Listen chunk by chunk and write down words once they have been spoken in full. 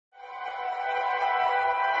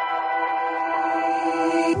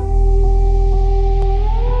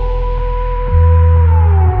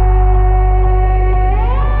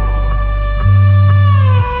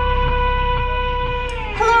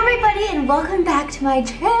welcome back to my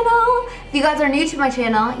channel. If you guys are new to my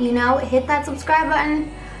channel, you know, hit that subscribe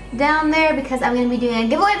button down there because I'm going to be doing a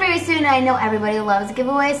giveaway very soon, and I know everybody loves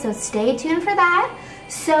giveaways, so stay tuned for that.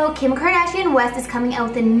 So Kim Kardashian West is coming out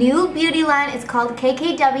with a new beauty line. It's called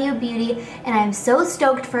KKW Beauty, and I'm so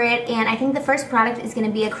stoked for it. And I think the first product is going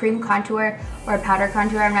to be a cream contour or a powder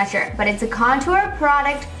contour, I'm not sure. But it's a contour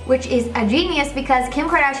product, which is a genius because Kim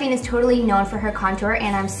Kardashian is totally known for her contour,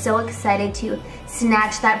 and I'm so excited to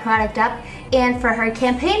snatch that product up. And for her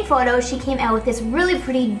campaign photo, she came out with this really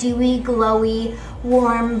pretty dewy, glowy,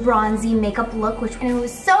 warm, bronzy makeup look, and it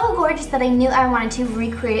was so gorgeous that I knew I wanted to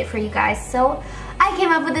recreate it for you guys. So I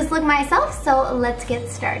came up with this look myself, so let's get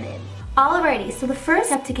started. Alrighty, so the first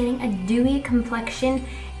step to getting a dewy complexion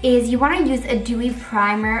is you want to use a dewy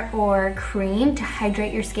primer or cream to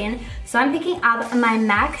hydrate your skin. So I'm picking up my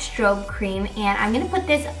MAC Strobe Cream, and I'm going to put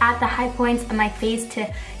this at the high points of my face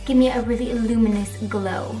to give me a really luminous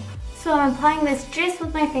glow. So I'm applying this just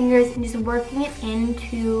with my fingers and just working it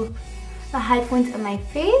into the high points of my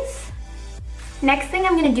face. Next thing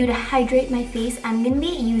I'm going to do to hydrate my face, I'm going to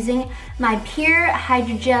be using my Pure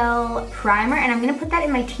Hydrogel Primer, and I'm going to put that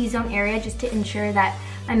in my T-zone area just to ensure that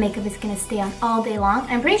my makeup is going to stay on all day long.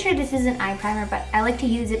 I'm pretty sure this is an eye primer, but I like to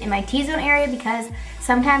use it in my T-zone area because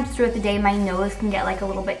sometimes throughout the day my nose can get like a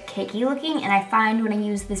little bit cakey looking, and I find when I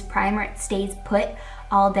use this primer it stays put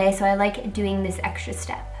all day, so I like doing this extra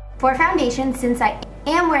step. For foundation, since I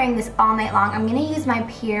am wearing this all night long, I'm going to use my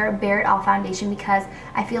Pure Bare It All foundation because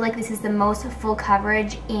I feel like this is the most full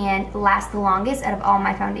coverage and lasts the longest out of all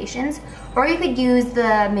my foundations. Or you could use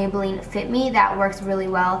the Maybelline Fit Me, that works really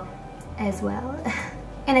well as well.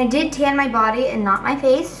 And I did tan my body and not my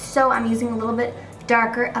face, so I'm using a little bit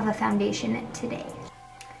darker of a foundation today.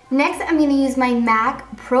 Next, I'm going to use my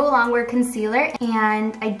MAC Pro Longwear Concealer,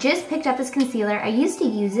 and I just picked up this concealer. I used to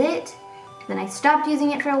use it, then I stopped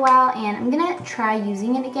using it for a while, and I'm going to try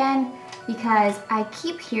using it again because I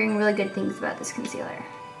keep hearing really good things about this concealer.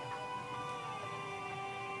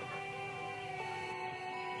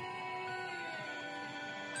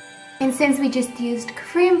 And since we just used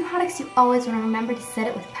cream products, you always want to remember to set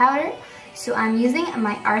it with powder. So I'm using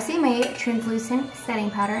my RCMA Translucent Setting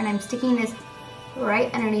Powder, and I'm sticking this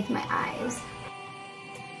right underneath my eyes.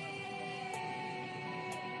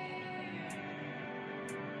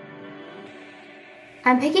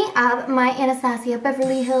 I'm picking up my Anastasia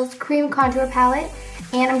Beverly Hills Cream Contour Palette,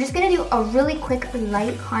 and I'm just going to do a really quick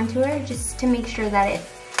light contour just to make sure that it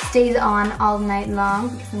stays on all night long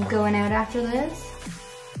because I'm going out after this.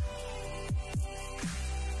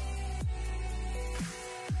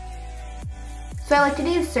 So I like to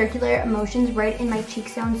do circular motions right in my cheek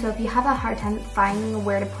zone, so if you have a hard time finding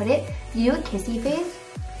where to put it, you do a kissy face,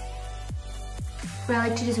 where I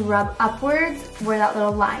like to just rub upwards where that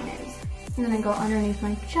little line is. And then I go underneath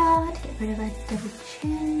my jaw to get rid of that double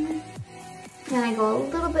chin. And then I go a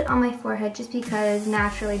little bit on my forehead just because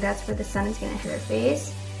naturally that's where the sun is going to hit our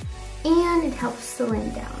face. And it helps slim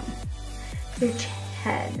down your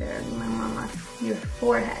head, or your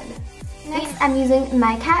forehead. Next, I'm using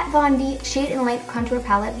my KatVonD Shade and Light Contour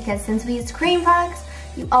Palette because since we use cream products,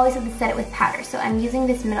 you always have to set it with powder. So I'm using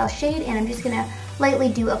this middle shade, and I'm just going to lightly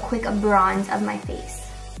do a quick bronze of my face.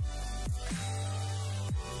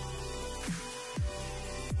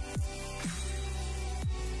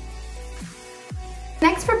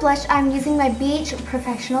 Next for blush, I'm using my BH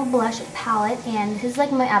Professional Blush Palette, and this is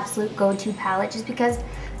like my absolute go-to palette just because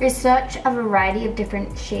there's such a variety of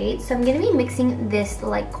different shades. So I'm going to be mixing this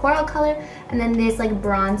like coral color and then this like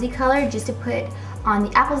bronzy color just to put on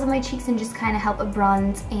the apples of my cheeks and just kind of help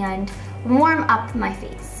bronze and warm up my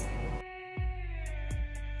face.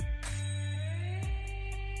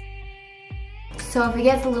 So if it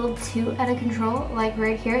gets a little too out of control, like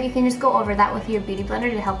right here, you can just go over that with your beauty blender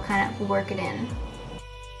to help kind of work it in.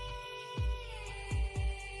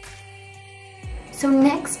 So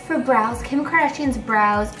next for brows, Kim Kardashian's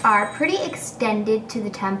brows are pretty extended to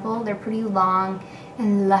the temple. They're pretty long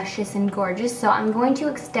and luscious and gorgeous. So I'm going to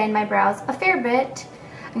extend my brows a fair bit.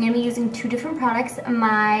 I'm going to be using two different products,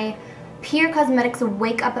 my Pure Cosmetics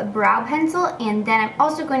Wake Up Brow Pencil, and then I'm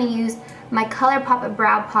also going to use my Colourpop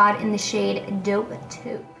Brow Pod in the shade Dope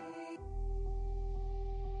Taupe.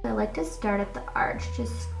 I like to start at the arch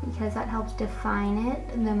just because that helps define it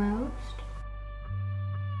the most.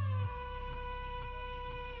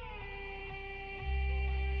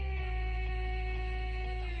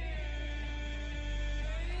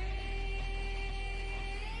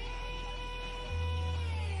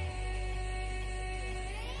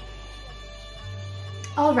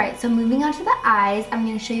 Alright, so moving on to the eyes, I'm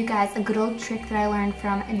going to show you guys a good old trick that I learned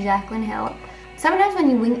from Jaclyn Hill. Sometimes when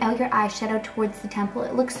you wing out your eyeshadow towards the temple,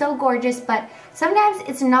 it looks so gorgeous, but sometimes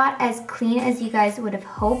it's not as clean as you guys would have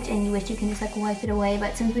hoped and you wish you can just like wipe it away.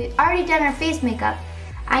 But since we've already done our face makeup,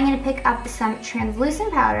 I'm gonna pick up some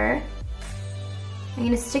translucent powder. I'm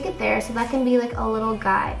gonna stick it there so that can be like a little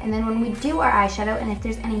guide. And then when we do our eyeshadow, and if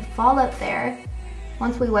there's any fallout there,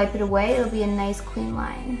 once we wipe it away, it'll be a nice clean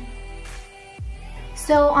line.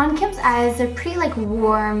 So on Kim's eyes, they're pretty like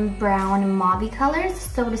warm brown mauvey colors.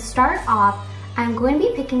 So to start off, I'm going to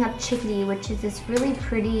be picking up Chickadee, which is this really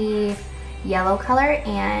pretty yellow color.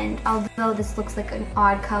 And although this looks like an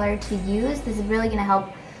odd color to use, this is really gonna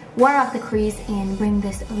help warm up the crease and bring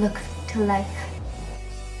this look to life.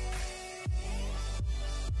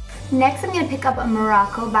 Next, I'm going to pick up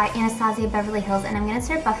Morocco by Anastasia Beverly Hills, and I'm going to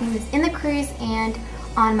start buffing this in the crease and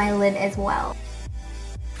on my lid as well.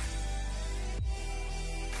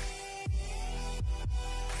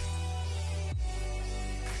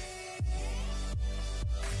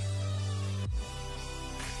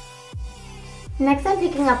 Next, I'm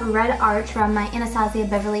picking up Red Arch from my Anastasia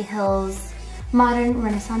Beverly Hills Modern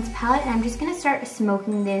Renaissance palette, and I'm just going to start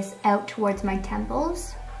smoking this out towards my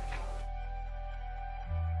temples.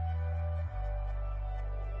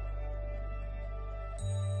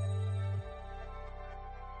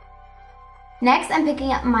 Next, I'm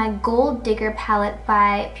picking up my Gold Digger palette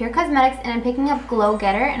by Pure Cosmetics, and I'm picking up Glow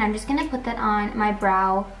Getter, and I'm just going to put that on my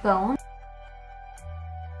brow bone.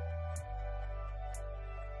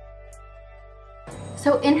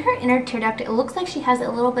 So in her inner tear duct, it looks like she has a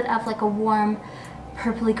little bit of like a warm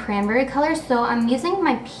purpley cranberry color. So I'm using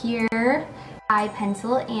my Pure eye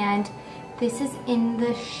pencil, and this is in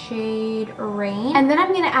the shade Rain. And then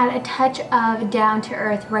I'm going to add a touch of Down to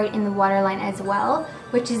Earth right in the waterline as well,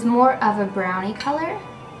 which is more of a brownie color.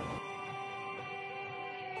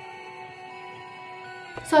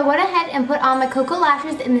 So I went ahead and put on my KOKO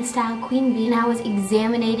lashes in the style Queen Bee, and I was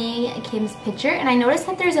examining Kim's picture, and I noticed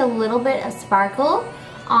that there's a little bit of sparkle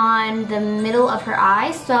on the middle of her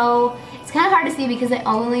eye. So it's kind of hard to see because I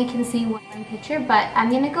only can see one picture, but I'm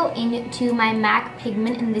going to go into my MAC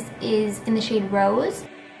Pigment, and this is in the shade Rose.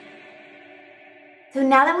 So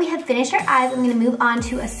now that we have finished our eyes, I'm going to move on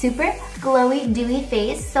to a super glowy, dewy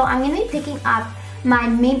face. So I'm going to be picking up my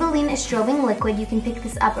Maybelline Strobing Liquid. You can pick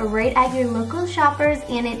this up right at your local shoppers,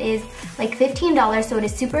 and it is like $15, so it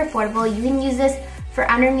is super affordable. You can use this for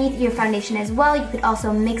underneath your foundation as well. You could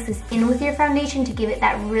also mix this in with your foundation to give it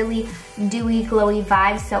that really dewy, glowy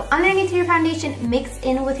vibe. So underneath your foundation, mix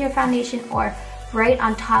in with your foundation, or right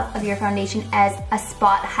on top of your foundation as a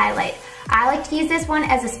spot highlight. I like to use this one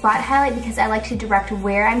as a spot highlight because I like to direct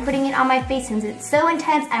where I'm putting it on my face. Since it's so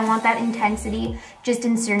intense, I want that intensity just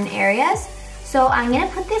in certain areas. So I'm going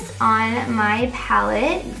to put this on my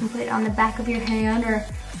palette. You can put it on the back of your hand or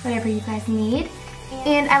whatever you guys need.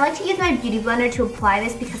 And I like to use my beauty blender to apply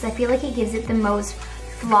this because I feel like it gives it the most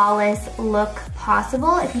flawless look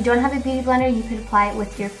possible. If you don't have a beauty blender, you could apply it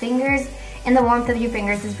with your fingers, and the warmth of your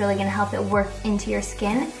fingers is really going to help it work into your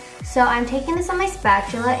skin. So I'm taking this on my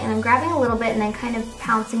spatula, and I'm grabbing a little bit and then kind of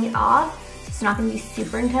pouncing it off. So it's not going to be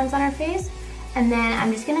super intense on our face. And then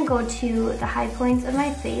I'm just going to go to the high points of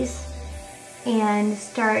my face and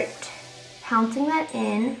start pouncing that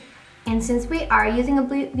in. And since we are using a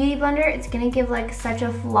beauty blender, it's gonna give like such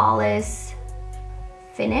a flawless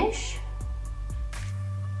finish.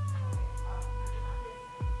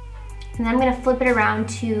 And then I'm gonna flip it around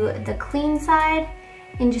to the clean side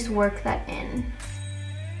and just work that in.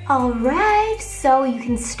 Alright, so you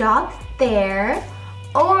can stop there,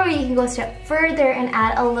 or you can go a step further and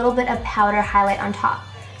add a little bit of powder highlight on top.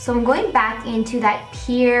 So I'm going back into that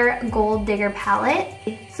Pure Gold Digger palette.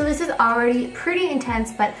 So this is already pretty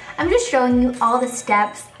intense, but I'm just showing you all the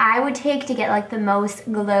steps I would take to get like the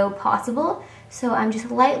most glow possible. So I'm just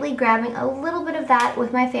lightly grabbing a little bit of that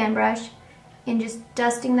with my fan brush and just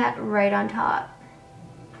dusting that right on top.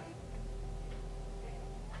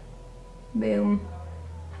 Boom.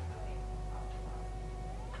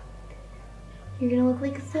 You're gonna look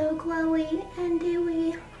like so glowy and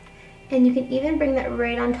dewy. And you can even bring that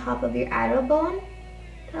right on top of your eyebrow bone.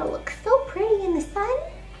 That'll look so pretty in the sun.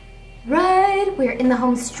 Right, we're in the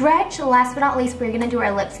home stretch. Last but not least, we're gonna do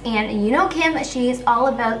our lips. And you know Kim, she's all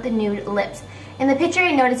about the nude lips. In the picture,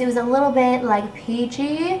 I noticed it was a little bit like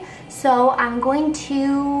peachy. So I'm going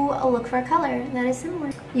to look for a color that is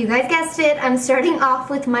similar. You guys guessed it, I'm starting off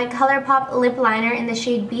with my Colourpop Lip Liner in the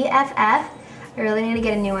shade BFF. I really need to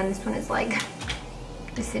get a new one. This one is like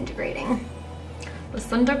disintegrating.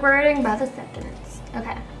 Disintegrating by the seconds.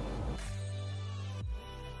 Okay.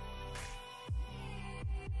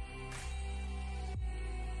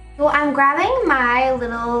 So I'm grabbing my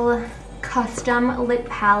little custom lip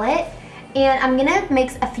palette, And I'm gonna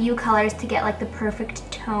mix a few colors to get like the perfect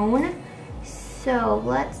tone. So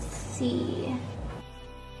let's see.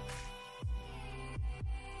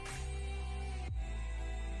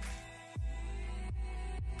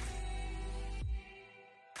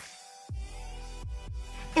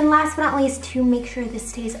 And last but not least, to make sure this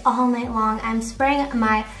stays all night long, I'm spraying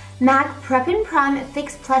my MAC Prep and Prime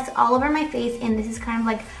Fix Plus all over my face, and this is kind of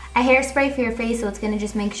like a hairspray for your face, so it's gonna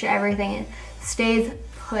just make sure everything stays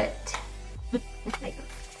put.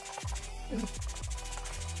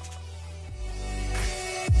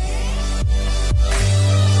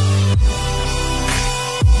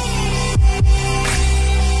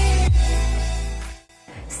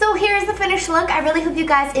 So here's the finished look. I really hope you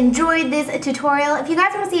guys enjoyed this tutorial. If you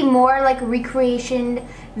guys want to see more like recreation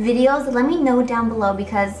videos, let me know down below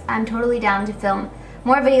because I'm totally down to film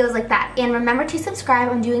more videos like that. And remember to subscribe.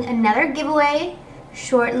 I'm doing another giveaway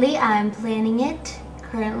shortly. I'm planning it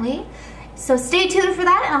currently. So stay tuned for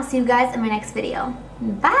that, and I'll see you guys in my next video.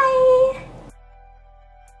 Bye!